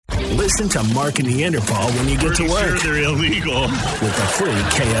Listen to Mark and Neanderthal when you get to work. Sure they're illegal. With the free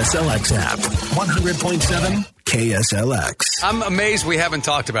KSLX app. 100.7 KSLX. I'm amazed we haven't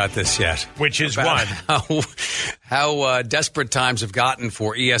talked about this yet. Which is about what? How desperate times have gotten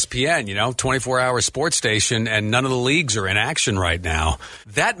for ESPN, 24-hour sports station, and none of the leagues are in action right now.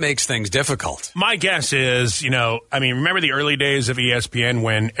 That makes things difficult. My guess is, remember the early days of ESPN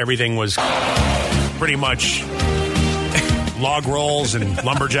when everything was pretty much log rolls and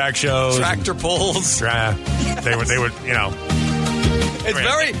lumberjack shows. Tractor pulls. They would,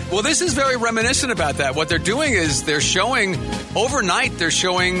 It's this is very reminiscent about that. What they're doing is they're showing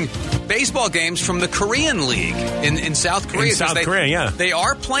baseball games from the Korean League in South Korea. In South Korea, yeah. They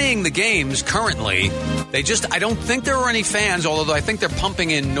are playing the games currently. I don't think there are any fans, although I think they're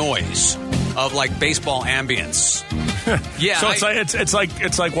pumping in noise of like baseball ambience. Yeah. So it's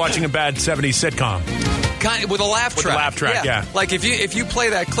like watching a bad 70s sitcom. Kind of, with a laugh track. With a laugh track, yeah. Like if you play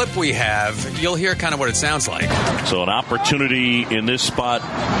that clip we have, you'll hear kind of what it sounds like. So an opportunity in this spot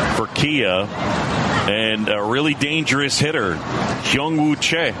for Kia and a really dangerous hitter, Hyung-woo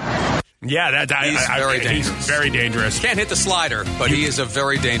Choi. Yeah, he's very dangerous. Can't hit the slider, but he is a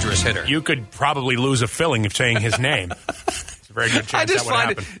very dangerous hitter. You could probably lose a filling of saying his name. It's a very good chance that would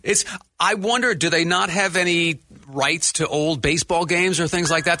happen. I wonder, do they not have any rights to old baseball games or things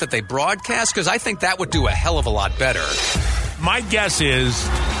like that they broadcast? Because I think that would do a hell of a lot better. My guess is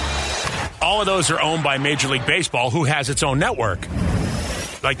all of those are owned by Major League Baseball, who has its own network.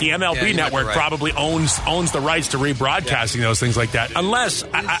 Like the MLB network probably owns the rights to rebroadcasting those things like that. Unless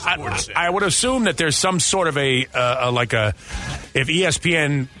I would assume that there's some sort of if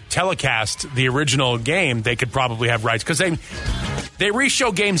ESPN telecast the original game, they could probably have rights because they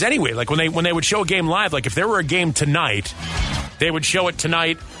re-show games anyway. Like when they would show a game live, like if there were a game tonight, they would show it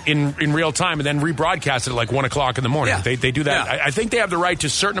tonight in real time and then rebroadcast it at like 1 o'clock in the morning. Yeah. They do that. Yeah. I think they have the right to a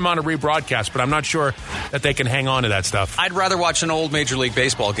certain amount of rebroadcast, but I'm not sure that they can hang on to that stuff. I'd rather watch an old Major League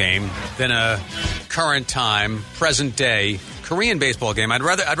Baseball game than a current time, present day Korean baseball game. I'd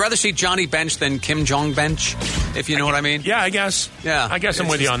rather see Johnny Bench than Kim Jong Bench, if you know what I mean. Yeah, I guess. Yeah, I guess I'm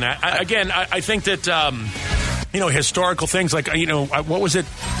with you on that. I think that historical things like what was it?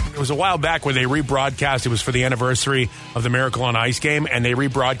 It was a while back where they rebroadcast. It was for the anniversary of the Miracle on Ice game, and they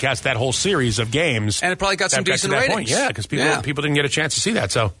rebroadcast that whole series of games. And it probably got some decent ratings. Point. Yeah, because people didn't get a chance to see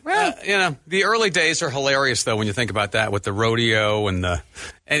that. So, the early days are hilarious though when you think about that with the rodeo and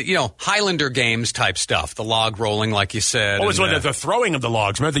Highlander games type stuff, the log rolling, like you said. What was the throwing of the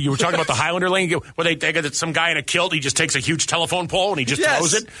logs? Remember you were talking about the Highlander lane where they got some guy in a kilt. He just takes a huge telephone pole and he just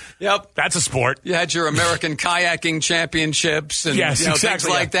throws it. Yep, that's a sport. You had your American kayaking championships and things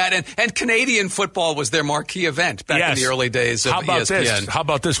like that. And Canadian football was their marquee event back in the early days of ESPN. How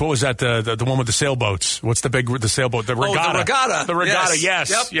about this? What was that? The one with the sailboats? What's the sailboat? The regatta. The regatta. Yes.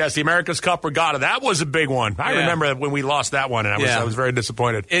 Yep. Yes. The America's Cup regatta. That was a big one. I remember when we lost that one, and I was very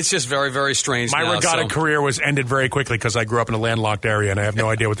disappointed. It's just very, very strange. My regatta career was ended very quickly because I grew up in a landlocked area, and I have no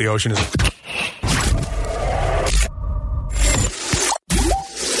idea what the ocean is. All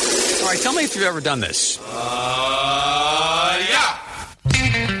right, tell me if you've ever done this. Yeah.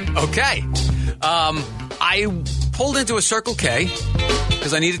 Okay. I pulled into a Circle K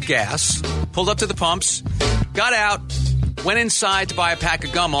because I needed gas, pulled up to the pumps, got out, went inside to buy a pack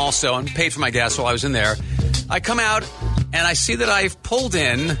of gum also, and paid for my gas while I was in there. I come out, and I see that I've pulled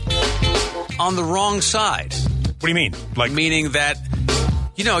in on the wrong side. What do you mean? Meaning that,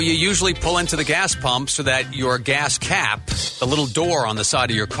 you usually pull into the gas pump so that your gas cap, the little door on the side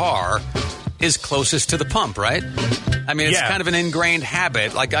of your car, is closest to the pump, right? I mean, it's kind of an ingrained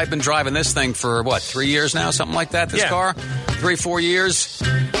habit. Like, I've been driving this thing for, 3 years now? Something like that, this car? 3-4 years?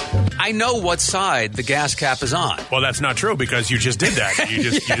 I know what side the gas cap is on. Well, that's not true because you just did that.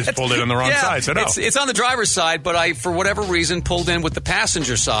 You just pulled it on the wrong side. So no. It's on the driver's side, but I, for whatever reason, pulled in with the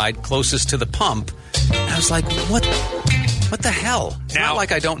passenger side closest to the pump. And I was like, what the hell? It's not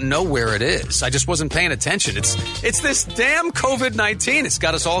like I don't know where it is. I just wasn't paying attention. It's this damn COVID-19. It's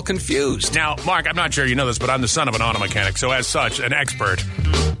got us all confused. Now, Mark, I'm not sure you know this, but I'm the son of an auto mechanic. So as such, an expert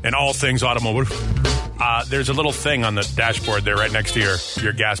in all things automotive. There's a little thing on the dashboard there right next to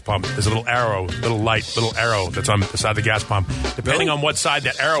your gas pump. There's a little arrow, little arrow that's on the side of the gas pump. Depending on what side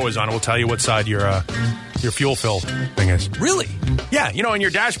that arrow is on, it will tell you what side your fuel fill thing is. Really? Yeah, in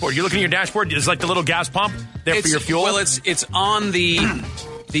your dashboard. You look in your dashboard, there's like the little gas pump there for your fuel. Well, it's on the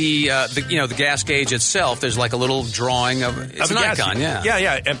gas gauge itself. There's like a little drawing of it's an icon.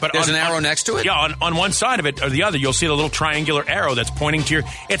 Yeah. But there's an arrow next to it. Yeah, on one side of it or the other, you'll see the little triangular arrow that's pointing to your.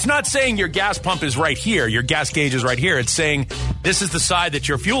 It's not saying your gas pump is right here. Your gas gauge is right here. It's saying this is the side that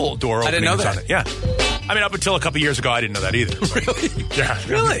your fuel door opening is on it. Yeah. I mean, up until a couple years ago, I didn't know that either. Really? Yeah.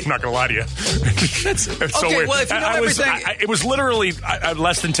 Really? I'm not going to lie to you. That's It's so okay, weird. well, if you know everything... It was literally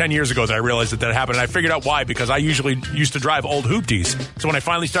less than 10 years ago that I realized that happened, and I figured out why, because I usually used to drive old hoopties. So when I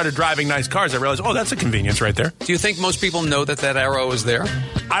finally started driving nice cars, I realized, oh, that's a convenience right there. Do you think most people know that arrow is there?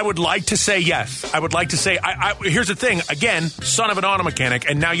 I would like to say yes. I would like to say, here's the thing. Again, son of an auto mechanic,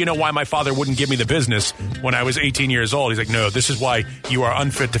 and now you know why my father wouldn't give me the business when I was 18 years old. He's like, no, this is why you are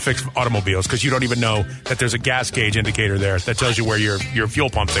unfit to fix automobiles, because you don't even know that there's a gas gauge indicator there that tells you where your fuel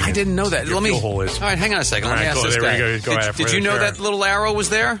pump thing is. I didn't know that. Your fuel hole is. All right, hang on a second. Let me ask this guy. Did you know that little arrow was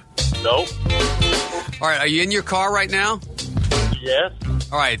there? Nope. All right, are you in your car right now? Yes.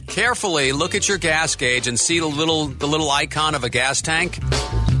 All right, carefully look at your gas gauge and see the little icon of a gas tank.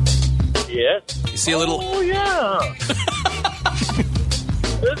 Yes. You see a little... Oh, yeah.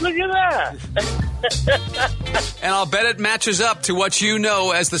 Look at that. And I'll bet it matches up to what you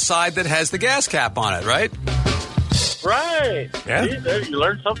know as the side that has the gas cap on it, right? Right. Yeah. You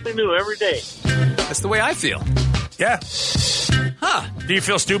learn something new every day. That's the way I feel. Yeah. Huh. Do you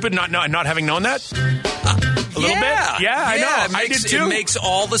feel stupid not having known that? A little bit? Yeah, I know. I did too. It makes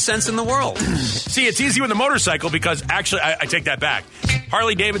all the sense in the world. See, it's easy with the motorcycle because actually, I take that back.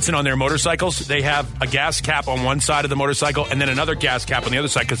 Harley Davidson on their motorcycles, they have a gas cap on one side of the motorcycle and then another gas cap on the other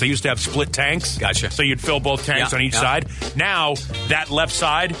side because they used to have split tanks. Gotcha. So you'd fill both tanks on each side. Now, that left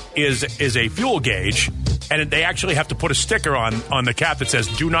side is a fuel gauge. And they actually have to put a sticker on the cap that says,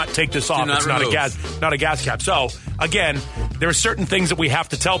 do not take this off. It's not a gas cap. So, again, there are certain things that we have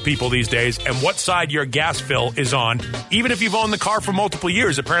to tell people these days, and what side your gas fill is on. Even if you've owned the car for multiple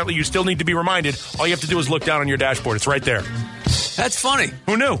years, apparently you still need to be reminded. All you have to do is look down on your dashboard. It's right there. That's funny.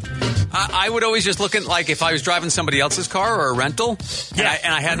 Who knew? I would always just look at, like, if I was driving somebody else's car or a rental, and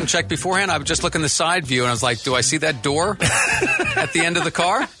I hadn't checked beforehand, I would just look in the side view, and I was like, do I see that door at the end of the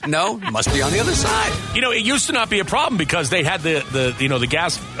car? No, it must be on the other side. You know, it used to not be a problem because they had the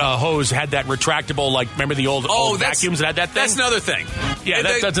gas hose had that retractable, like, remember the old vacuums that had that thing? That's another thing. Yeah,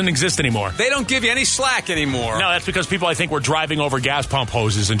 that doesn't exist anymore. They don't give you any slack anymore. No, that's because people, I think, were driving over gas pump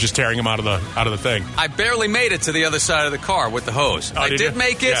hoses and just tearing them out of the thing. I barely made it to the other side of the car with the hose. I did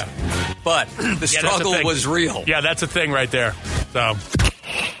make it, but the struggle was real. Yeah, that's a thing right there. So.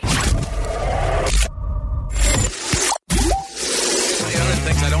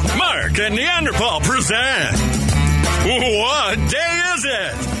 Mark and Neanderthal present What Day Is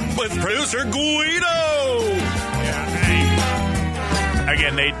It? With producer Guido.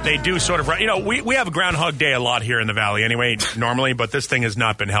 Again, they do sort of, we have a Groundhog Day a lot here in the Valley anyway, normally, but this thing has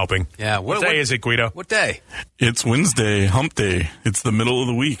not been helping. Yeah. What day is it, Guido? What day? It's Wednesday, hump day. It's the middle of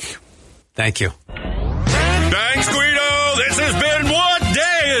the week. Thank you. Thanks, Guido. This has been What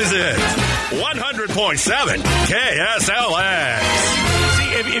Day Is It? 100.7 KSLX.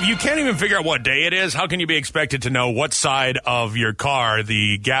 See, if you can't even figure out what day it is, how can you be expected to know what side of your car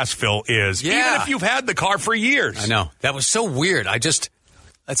the gas fill is? Yeah. Even if you've had the car for years. I know. That was so weird.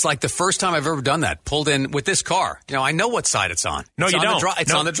 It's like the first time I've ever done that. Pulled in with this car. I know what side it's on. No, you don't.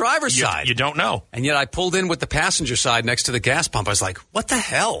 It's on the driver's side. You don't know. And yet I pulled in with the passenger side next to the gas pump. I was like, what the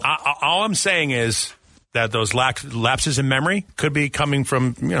hell? All I'm saying is that those lapses in memory could be coming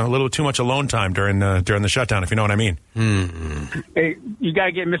from a little too much alone time during the shutdown, if you know what I mean. Mm-hmm. Hey, you got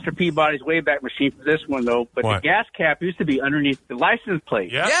to get Mr. Peabody's Wayback Machine for this one, though. But what? The gas cap used to be underneath the license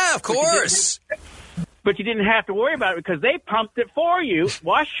plate. Yeah, of course. But you didn't have to worry about it because they pumped it for you,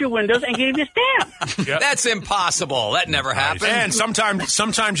 washed your windows, and gave you a stamp. Yep. That's impossible. That never happened. And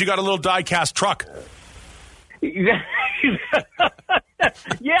sometimes you got a little die-cast truck. Yeah,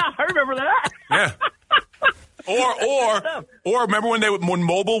 I remember that. Yeah. Or remember when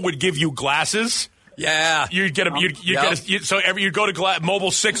Mobile would give you glasses? Yeah, you'd get you'd go to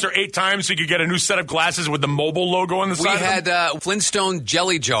Mobile 6 or 8 times so you could get a new set of glasses with the Mobile logo on the side. We had Flintstone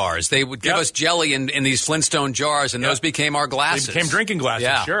jelly jars. They would give us jelly in these Flintstone jars, and those became our glasses. They became drinking glasses.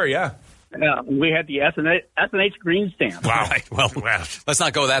 Yeah. Sure, yeah. We had the S&H green stamp. Wow. Right. Well, let's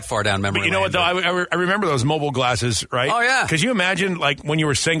not go that far down memory lane. But you know what, though? I remember those Mobile glasses, right? Oh, yeah. Because you imagine, like, when you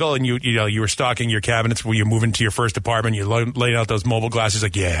were single and you were stocking your cabinets when you moved into your first apartment, you laid out those Mobile glasses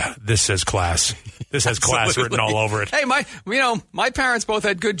like, yeah, this says class. This has class written all over it. Hey, my parents both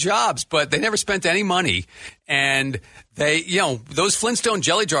had good jobs, but they never spent any money. And they, those Flintstone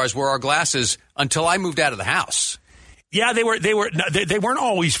jelly jars were our glasses until I moved out of the house. Yeah, they weren't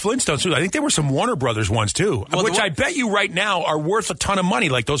always Flintstones too. I think they were some Warner Brothers ones too, Well, which I bet you right now are worth a ton of money.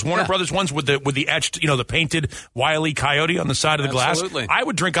 Like those Warner Brothers ones with the etched, the painted Wile E. Coyote on the side of the Absolutely. glass. I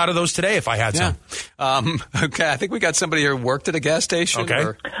would drink out of those today if I had some. Okay, I think we got somebody here who worked at a gas station.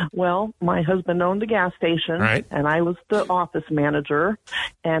 Okay. Well, my husband owned a gas station, Right. and I was the office manager,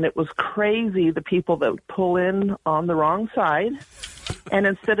 and it was crazy the people that would pull in on the wrong side, and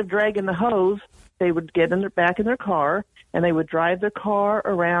instead of dragging the hose, they would get back in their car, and they would drive their car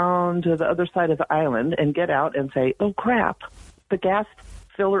around to the other side of the island and get out and say, oh, crap, the gas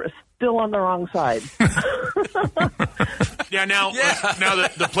filler is still on the wrong side. Yeah, now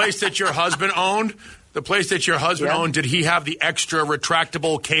the place that your husband owned, did he have the extra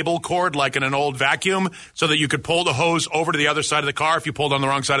retractable cable cord like in an old vacuum so that you could pull the hose over to the other side of the car if you pulled on the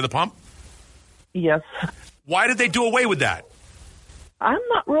wrong side of the pump? Yes. Why did they do away with that? I'm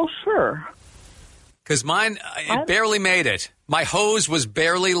not real sure. Because mine, it barely made it. My hose was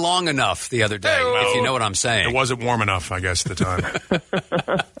barely long enough the other day, if you know what I'm saying. It wasn't warm enough, I guess, at the time.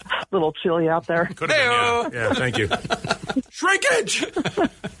 A little chilly out there. Could have been, yeah, thank you. Shrinkage!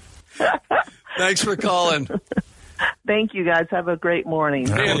 Thanks for calling. Thank you, guys. Have a great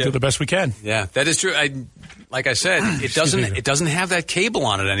morning. We'll do the best we can. Yeah, that is true. Like I said, it doesn't have that cable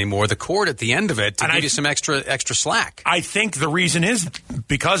on it anymore. The cord at the end of it to give you some extra slack. I think the reason is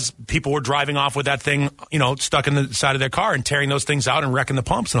because people were driving off with that thing, stuck in the side of their car and tearing those things out and wrecking the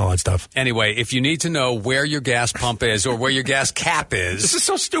pumps and all that stuff. Anyway, if you need to know where your gas pump is or where your gas cap is, this is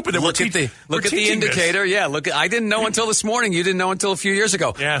so stupid. That look at the indicator. This. Yeah, I didn't know until this morning. You didn't know until a few years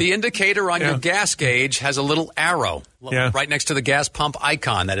ago. Yeah. The indicator on your gas gauge has a little arrow right next to the gas pump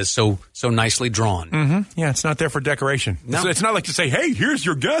icon that is so nicely drawn. Mm-hmm. Yeah, it's not there for decoration. No. It's not like to say, hey, here's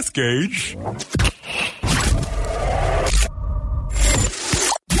your gas gauge.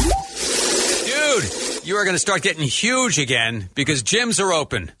 Dude, you are going to start getting huge again because gyms are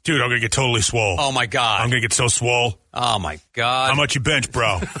open. Dude, I'm going to get totally swole. Oh, my God. I'm going to get so swole. Oh, my God. How much you bench,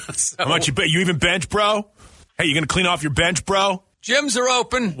 bro? How much you bench? You even bench, bro? Hey, you going to clean off your bench, bro? Gyms are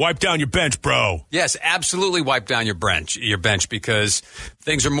open. Wipe down your bench, bro. Yes, absolutely wipe down your bench because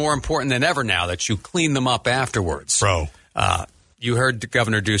things are more important than ever now that you clean them up afterwards. Bro. You heard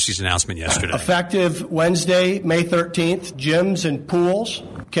Governor Ducey's announcement yesterday. Effective Wednesday, May 13th, gyms and pools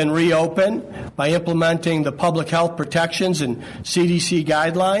can reopen by implementing the public health protections and CDC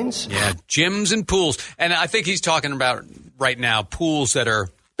guidelines. Yeah, gyms and pools. And I think he's talking about right now pools that are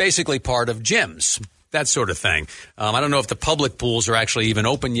basically part of gyms. That sort of thing. I don't know if the public pools are actually even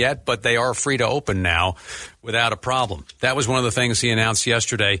open yet, but they are free to open now without a problem. That was one of the things he announced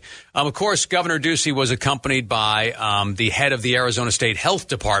yesterday. Of course, Governor Ducey was accompanied by the head of the Arizona State Health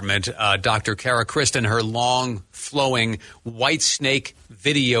Department, Dr. Kara Christ, and her long, flowing, white snake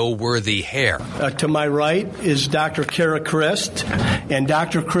video-worthy hair. To my right is Dr. Kara Christ, and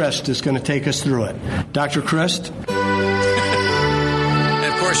Dr. Christ is going to take us through it. Dr. Christ?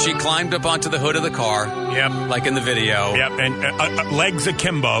 She climbed up onto the hood of the car. Yep. Like in the video. Yep, and legs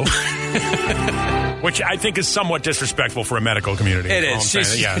akimbo. Which I think is somewhat disrespectful for a medical community. It is.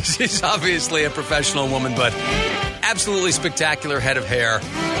 She's obviously a professional woman, but absolutely spectacular head of hair.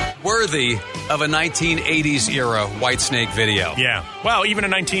 Worthy of a 1980s era Whitesnake video. Yeah. Well, even a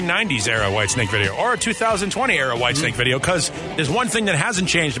 1990s era Whitesnake video or a 2020 era Whitesnake video, because there's one thing that hasn't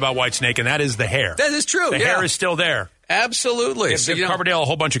changed about Whitesnake, and that is the hair. That is true. The hair is still there. Absolutely. Give Coverdale a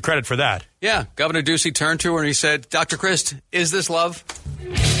whole bunch of credit for that. Yeah. Governor Ducey turned to her and he said, Dr. Christ, is this love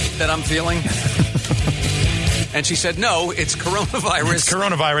that I'm feeling? And she said, no, it's coronavirus. It's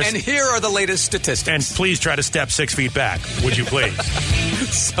coronavirus. And here are the latest statistics. And please try to step 6 feet back, would you please?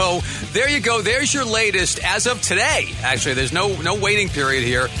 So there you go. There's your latest as of today. Actually, there's no waiting period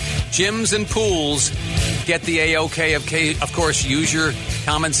here. Gyms and pools get the A-OK. Of course, use your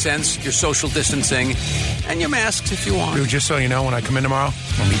common sense, your social distancing, and your masks if you want. Dude, just so you know, when I come in tomorrow,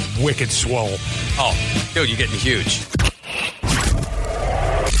 I'm going to be wicked swole. Oh, dude, you're getting huge.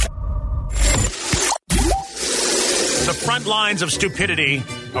 The front lines of stupidity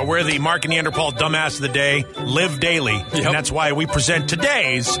are where the Mark and Neanderthal dumbass of the day live daily. Yep. And that's why we present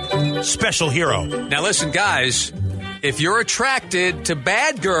today's special hero. Now listen, guys, if you're attracted to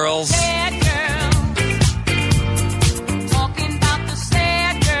bad girls,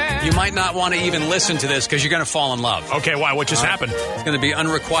 you might not want to even listen to this because you're going to fall in love. Okay, why? What just happened? It's going to be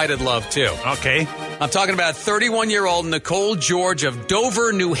unrequited love, too. Okay. I'm talking about 31-year-old Nicole George of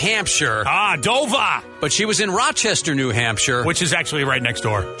Dover, New Hampshire. Ah, Dover! But she was in Rochester, New Hampshire. Which is actually right next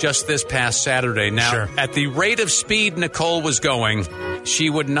door. Just this past Saturday. Now, at the rate of speed Nicole was going, she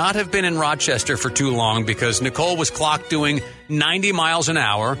would not have been in Rochester for too long because Nicole was clocked doing 90 miles an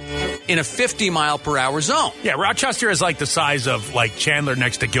hour in a 50-mile-per-hour zone. Yeah, Rochester is like the size of like Chandler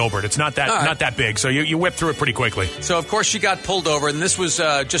next to Gilbert. It's not that big, so you whip through it pretty quickly. So, of course, she got pulled over, and this was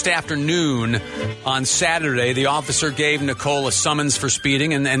just after noon on Saturday. The officer gave Nicole a summons for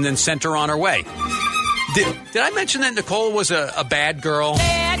speeding and then sent her on her way. Did I mention that Nicole was a bad girl?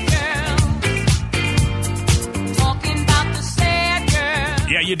 Bad girl. Talking about the sad girl.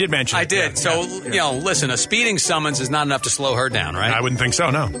 Yeah, you did mention it. I did. Listen, a speeding summons is not enough to slow her down, right? I wouldn't think so,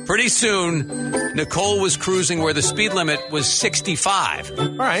 no. Pretty soon, Nicole was cruising where the speed limit was 65.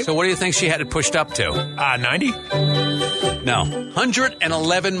 All right. So what do you think she had it pushed up to? 90? No,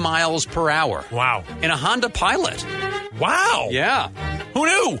 111 miles per hour. Wow. In a Honda Pilot. Wow. Yeah. Who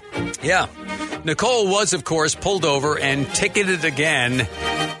knew? Yeah. Nicole was, of course, pulled over and ticketed again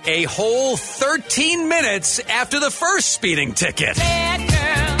a whole 13 minutes after the first speeding ticket. Sad girl.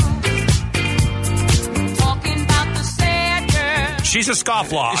 Talking about the sad girl. She's a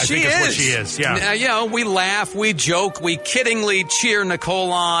scofflaw, I think is what she is. Yeah. We laugh, we joke, we kiddingly cheer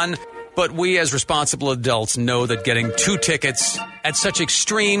Nicole on. But we as responsible adults know that getting 2 tickets at such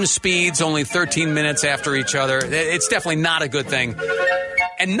extreme speeds, only 13 minutes after each other, it's definitely not a good thing.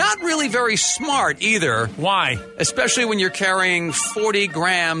 And not really very smart either. Why? Especially when you're carrying 40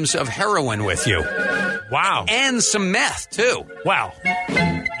 grams of heroin with you. Wow. And some meth, too. Wow.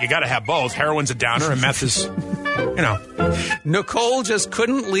 You got to have both. Heroin's a downer and meth is, Nicole just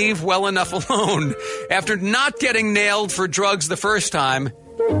couldn't leave well enough alone. After not getting nailed for drugs the first time,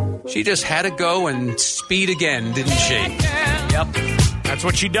 she just had to go and speed again, didn't she? Yep. That's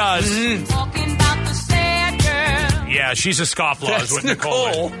what she does. Mm-hmm. Talking about the sad girl. Yeah, she's a scofflaw is what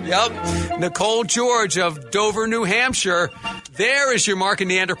Nicole is. Yep. Nicole George of Dover, New Hampshire. There is your Mark and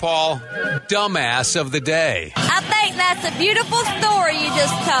Neanderthal dumbass of the day. I think that's a beautiful story you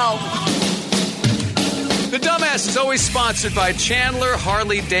just told. The Dumbass is always sponsored by Chandler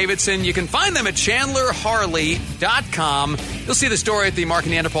Harley-Davidson. You can find them at chandlerharley.com. You'll see the story at the Mark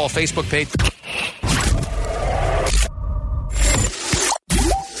and Neanderthal Facebook page.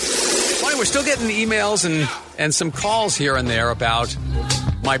 Well, we're still getting emails and some calls here and there about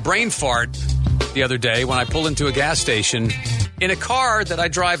my brain fart the other day when I pulled into a gas station in a car that I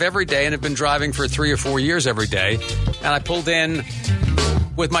drive every day and have been driving for 3 or 4 years every day. And I pulled in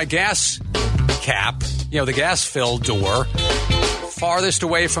with my gas cap, the gas fill door, farthest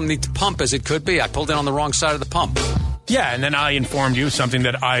away from the pump as it could be. I pulled in on the wrong side of the pump. Yeah, and then I informed you something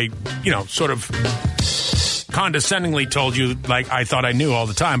that I, sort of condescendingly told you like I thought I knew all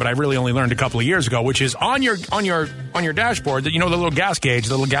the time, but I really only learned a couple of years ago, which is on your dashboard, that the little gas gauge,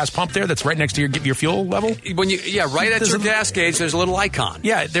 the little gas pump there that's right next to your fuel level. Right at your gas gauge, there's a little icon.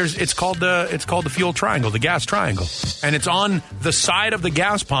 Yeah, it's called the fuel triangle, the gas triangle, and it's on the side of the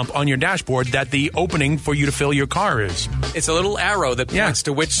gas pump on your dashboard that the opening for you to fill your car is. It's a little arrow that points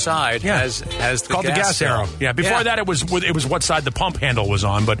to which side has the called gas the gas arrow. Yeah, before that it was what side the pump handle was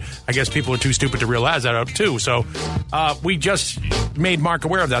on, but I guess people are too stupid to realize that too. So we just made Mark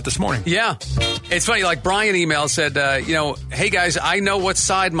aware of that this morning. Yeah. It's funny, like Brian emailed, said, hey guys, I know what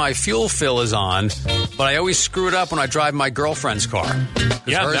side my fuel fill is on, but I always screw it up when I drive my girlfriend's car.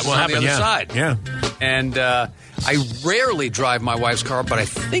 Yeah, that will happen. On the other side. Yeah. And I rarely drive my wife's car, but I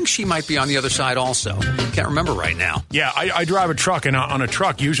think she might be on the other side also. Can't remember right now. Yeah, I drive a truck, and on a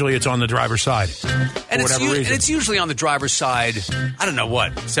truck, usually it's on the driver's side. And it's usually on the driver's side, I don't know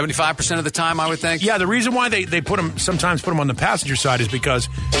what, 75% of the time, I would think? Yeah, the reason why they sometimes put them on the passenger side is because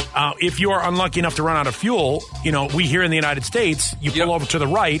if you are unlucky enough to run out of fuel, we here in the United States, you pull over to the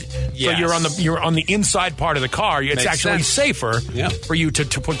right, yes. So you're on the inside part of the car. It's actually safer for you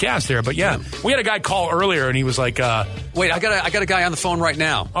to put gas there. But we had a guy call earlier, and he was like, wait, I got a guy on the phone right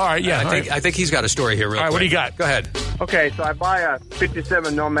now. All right, yeah. I think he's got a story here real quick. All right, what do you got? Go ahead. Okay, so I buy a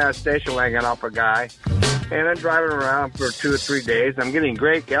 57 Nomad station wagon off a guy, and I'm driving around for 2 or 3 days. I'm getting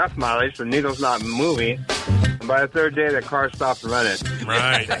great gas mileage, the needle's not moving. And by the third day, the car stopped running.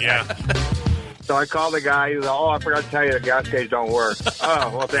 Right, yeah. So I called the guy. He was like, I forgot to tell you the gas gauge don't work.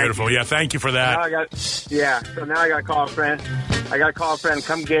 Oh, well, Beautiful. You. Yeah, thank you for that. So now I got to call a friend.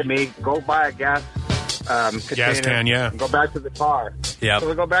 Come get me. Go buy a gas can, yeah. And go back to the car. Yeah. So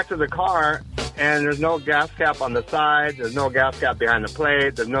we go back to the car, and there's no gas cap on the side. There's no gas cap behind the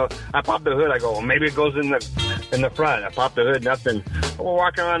plate. I pop the hood. I go, well, maybe it goes in the front. I pop the hood, nothing. We're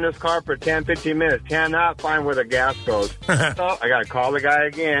walking around this car for 10, 15 minutes. Cannot find where the gas goes. So I got to call the guy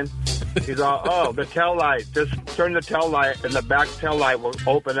again. He's all, the tail light. Just turn the tail light, and the back tail light will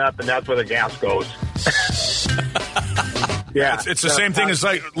open up, and that's where the gas goes. Yeah, It's the same thing as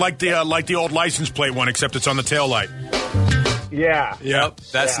like the old license plate one, except it's on the tail light. Yeah. Yep,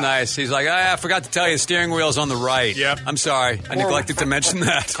 that's nice. He's like, I forgot to tell you, the steering wheel's on the right. Yep. I'm sorry. I neglected to mention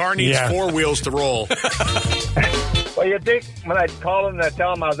that. Car needs 4 wheels to roll. Well, you'd think when I'd call him and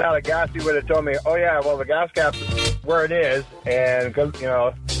tell him I was out of gas, he would have told me, oh, yeah, well, the gas cap's where it is. And,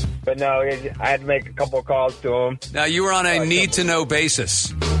 but no, I had to make a couple of calls to him. Now, you were on a need-to-know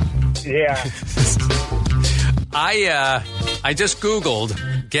basis. Yeah. I just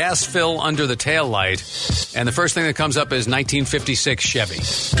Googled gas fill under the taillight, and the first thing that comes up is 1956 Chevy.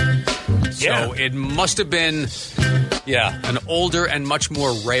 So it must have been, an older and much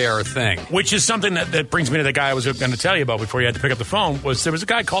more rare thing. Which is something that brings me to the guy I was going to tell you about before you had to pick up the phone. There was a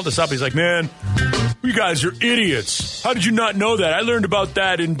guy called us up. He's like, man, you guys are idiots. How did you not know that? I learned about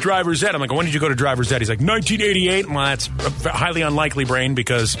that in Driver's Ed. I'm like, when did you go to Driver's Ed? He's like, 1988. Well, that's a highly unlikely, brain,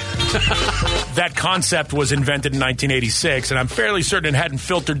 because that concept was invented in 1986, and I'm fairly certain it hadn't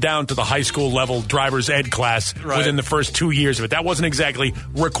filtered down to the high school level Driver's Ed class within the first 2 years of it. That wasn't exactly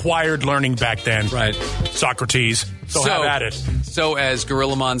required learning back then. Right. Socrates. So have at it. So as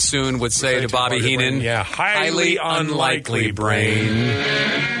Gorilla Monsoon would say to Bobby Heenan, highly unlikely, brain.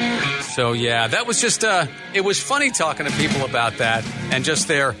 So, that was just, it was funny talking to people about that and just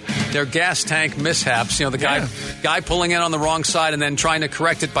their gas tank mishaps. The guy pulling in on the wrong side and then trying to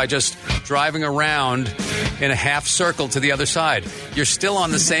correct it by just driving around in a half circle to the other side. You're still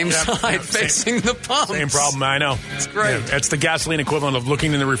on the same side facing the pumps. Same problem, I know. It's great. Yeah, it's the gasoline equivalent of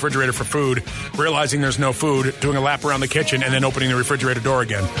looking in the refrigerator for food, realizing there's no food, doing a lap around the kitchen, and then opening the refrigerator door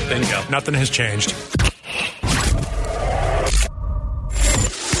again. Bingo. Nothing has changed.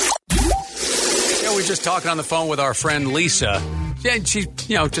 We were just talking on the phone with our friend Lisa. Yeah, she's,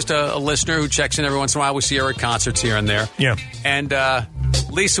 just a listener who checks in every once in a while. We see her at concerts here and there. Yeah. And,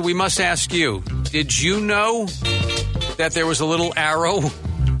 Lisa, we must ask you, did you know that there was a little arrow?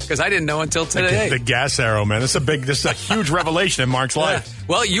 Because I didn't know until today. The gas arrow, man. This is a huge revelation in Mark's life.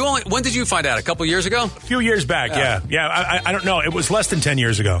 Well, when did you find out? A couple years ago? A few years back, yeah. I don't know. It was less than 10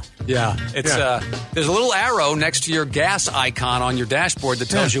 years ago. Yeah. It's there's a little arrow next to your gas icon on your dashboard that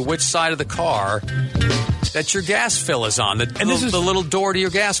tells you which side of the car that your gas fill is on, the little door to your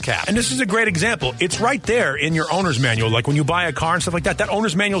gas cap. And this is a great example. It's right there in your owner's manual. Like when you buy a car and stuff like that, that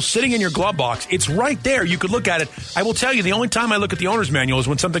owner's manual sitting in your glove box. It's right there. You could look at it. I will tell you, the only time I look at the owner's manual is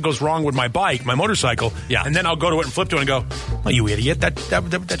when something goes wrong with my bike, my motorcycle. Yeah. And then I'll go to it and flip to it and go, oh, you idiot.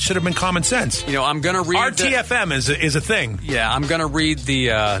 That should have been common sense. I'm going to read RTFM is a thing. Yeah, I'm going to read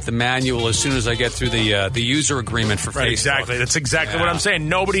the manual as soon as I get through the user agreement for Facebook. Exactly. That's exactly what I'm saying.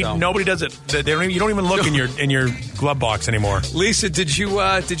 Nobody does it. You don't even look in your glove box anymore. Lisa, did you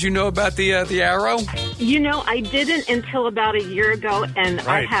know about the arrow? I didn't until about a year ago, and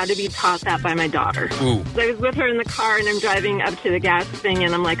I had to be taught that by my daughter. Ooh. I was with her in the car, and I'm driving up to the gas thing,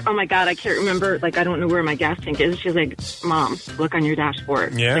 and I'm like, oh my God, I can't remember. Like, I don't know where my gas tank is. She's like, Mom, look on your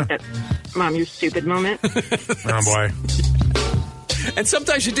dashboard. Yeah. Like that, Mom, you stupid moment. Oh, boy. And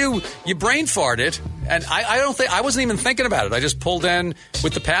sometimes you brain fart it, and I wasn't even thinking about it. I just pulled in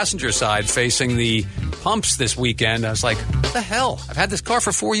with the passenger side facing the pumps this weekend. I was like, what the hell? I've had this car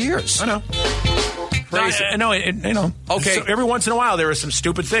for 4 years. I know. Crazy. No, Okay. So every once in a while, there are some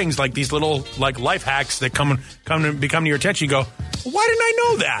stupid things like these little life hacks that come to your attention. You go, why didn't I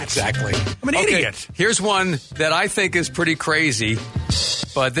know that? Exactly. I'm an idiot. Here's one that I think is pretty crazy,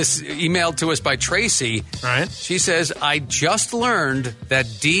 but this emailed to us by Tracy. All right. She says, I just learned that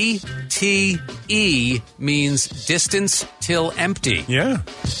DTE means distance till empty. Yeah.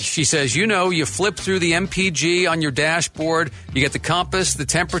 She says, you flip through the MPG on your dashboard, you get the compass, the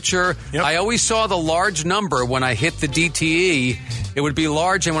temperature. Yep. I always saw the large number when I hit the DTE. It would be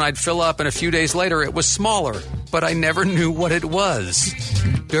large, and when I'd fill up, and a few days later, it was smaller. But I never knew what it was.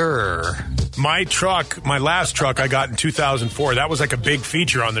 Grr. My last truck I got in 2004, that was like a big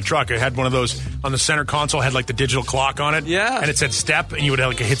feature on the truck. It had one of those on the center console, had like the digital clock on it. Yeah. And it said step, and you would have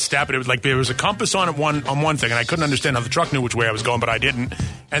like a hit step, and it was there was a compass on it on one thing, and I couldn't understand how the truck knew which way I was going, but I didn't.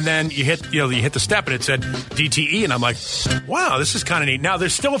 And then you hit the step, and it said DTE, and I'm like, wow, this is kind of neat. Now,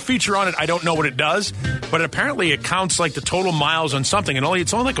 there's still a feature on it. I don't know what it does, but apparently it counts like the total miles on something, and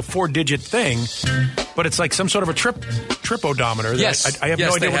it's only like a 4-digit thing, but it's like some sort of a trip odometer. Yes. I have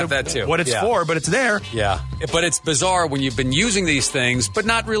no idea what it's for, but it's there. Yeah. But it's bizarre when you've been using these things, but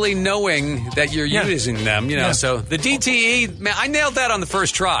not really knowing that you're using them, So the DTE, man, I nailed that on the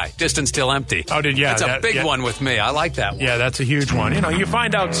first try. Distance till empty. Oh, did you? That's a big one with me. I like that one. Yeah, that's a huge one. You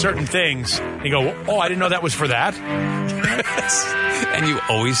find out certain things, you go, oh, I didn't know that was for that. And you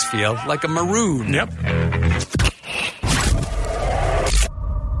always feel like a maroon. Yep.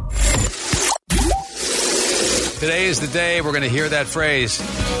 Today is the day we're going to hear that phrase.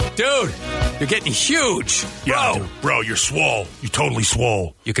 Dude, you're getting huge. Yeah, bro, you're swole. You're totally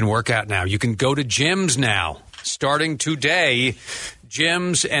swole. You can work out now. You can go to gyms now. Starting today,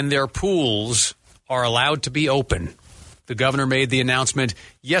 gyms and their pools are allowed to be open. The governor made the announcement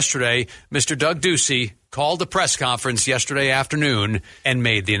yesterday. Mr. Doug Ducey called a press conference yesterday afternoon and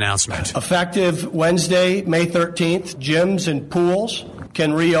made the announcement. Effective Wednesday, May 13th, gyms and pools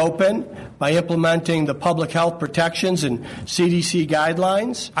can reopen by implementing the public health protections and CDC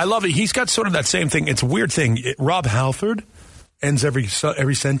guidelines. I love it. He's got sort of that same thing. It's a weird thing. Rob Halford ends every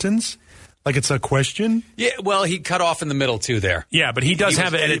sentence like it's a question. Yeah, well, he cut off in the middle, too, there. Yeah, but he does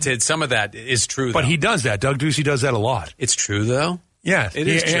have it edited. Some of that is true, though. But he does that. Doug Ducey does that a lot. It's true, though? Yeah, it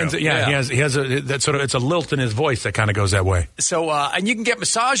is true. He has that sort of, it's a lilt in his voice that kind of goes that way. So, and you can get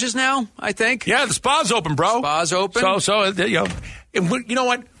massages now, I think. Yeah, the spa's open, bro. Spa's open. You know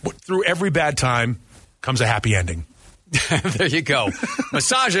what? Through every bad time comes a happy ending. There you go.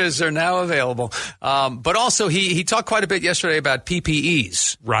 Massages are now available. But also, he talked quite a bit yesterday about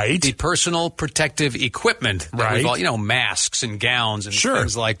PPEs. Right. The personal protective equipment. Right. Masks and gowns and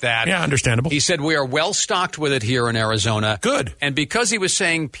things like that. Yeah, understandable. He said we are well stocked with it here in Arizona. Good. And because he was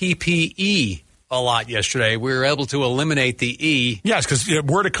saying PPE a lot yesterday, we were able to eliminate the E. Yes, because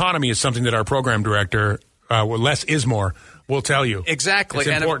word economy is something that our program director, Les Ismore, will tell you. Exactly. It's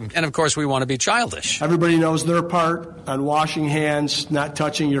important. And of course, we want to be childish. Everybody knows their part on washing hands, not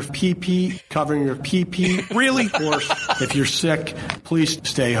touching your PP, covering your PP. Really? Of course, if you're sick, please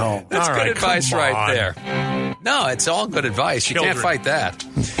stay home. That's all good right, advice right there. No, it's all good advice. You can't fight that.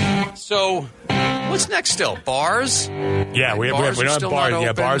 So, what's next still? Bars? Yeah, we don't have bars.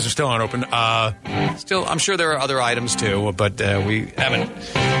 Yeah, bars are still not open. Still, I'm sure there are other items too, but we haven't.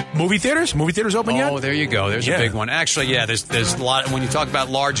 Movie theaters? Movie theaters open yet? Oh, there you go. There's a big one. Actually, yeah, there's a lot. When you talk about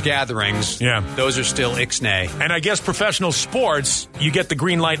large gatherings, those are still ixnay. And I guess professional sports, you get the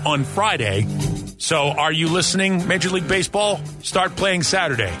green light on Friday. So are you listening, Major League Baseball? Start playing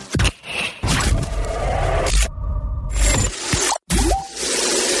Saturday.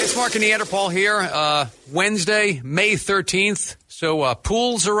 It's Mark and Neanderthal here. Wednesday, May 13th. So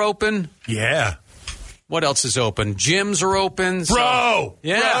pools are open. Yeah. What else is open? Gyms are open. Bro!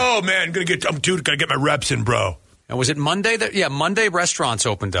 Man. Gotta get my reps in, bro. And was it Monday? Monday restaurants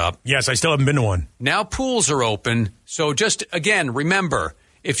opened up. Yes, I still haven't been to one. Now pools are open. So just, again, remember,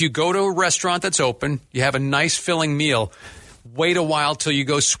 if you go to a restaurant that's open, you have a nice filling meal, wait a while till you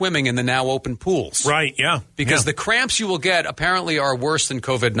go swimming in the now open pools. Right, yeah. Because the cramps you will get apparently are worse than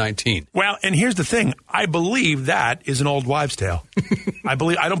COVID-19. Well, and here's the thing. I believe that is an old wives' tale. I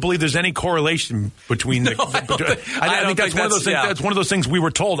don't believe there's any correlation between the... I think that's one of those things. That's one of those things we were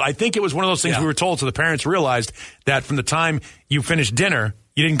told. I think it was one of those things we were told, so the parents realized that from the time you finished dinner,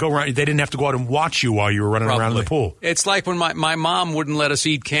 you didn't go around. They didn't have to go out and watch you while you were running around in the pool. It's like when my mom wouldn't let us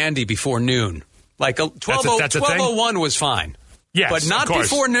eat candy before noon. Like 12:01 was fine. Yes, but not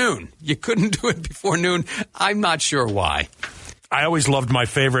before noon. You couldn't do it before noon. I'm not sure why. I always loved my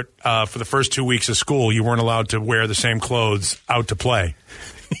favorite for the first 2 weeks of school. You weren't allowed to wear the same clothes out to play.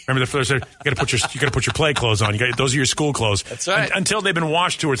 Remember the first? You got to put your play clothes on. Those are your school clothes. That's right. Until they've been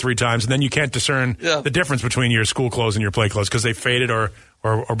washed 2 or 3 times, and then you can't discern the difference between your school clothes and your play clothes because they faded or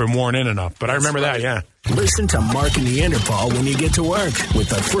been worn in enough. But I remember that. Yeah. Listen to Mark and Neanderthal when you get to work with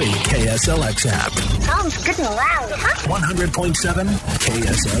the free KSLX app. Sounds good and loud, huh? 100.7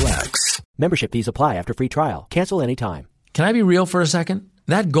 KSLX. Membership fees apply after free trial. Cancel anytime. Can I be real for a second?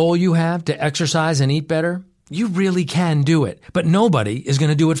 That goal you have to exercise and eat better, you really can do it. But nobody is going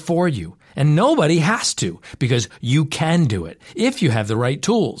to do it for you. And nobody has to, because you can do it if you have the right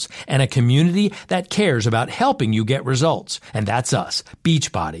tools and a community that cares about helping you get results. And that's us,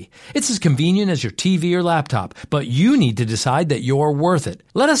 Beachbody. It's as convenient as your TV or laptop, but you need to decide that you're worth it.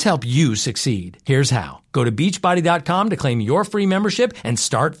 Let us help you succeed. Here's how. Go to Beachbody.com to claim your free membership and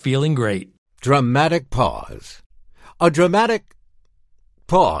start feeling great. Dramatic pause. A dramatic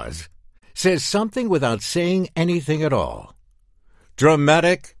pause says something without saying anything at all.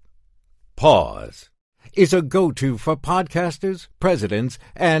 Dramatic pause is a go-to for podcasters, presidents,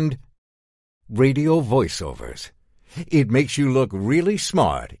 and radio voiceovers. It makes you look really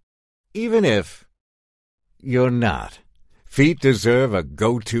smart, even if you're not. Feet deserve a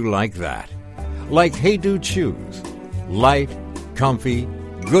go-to like that. Like Hey Dude shoes. Light, comfy,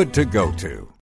 good to go to.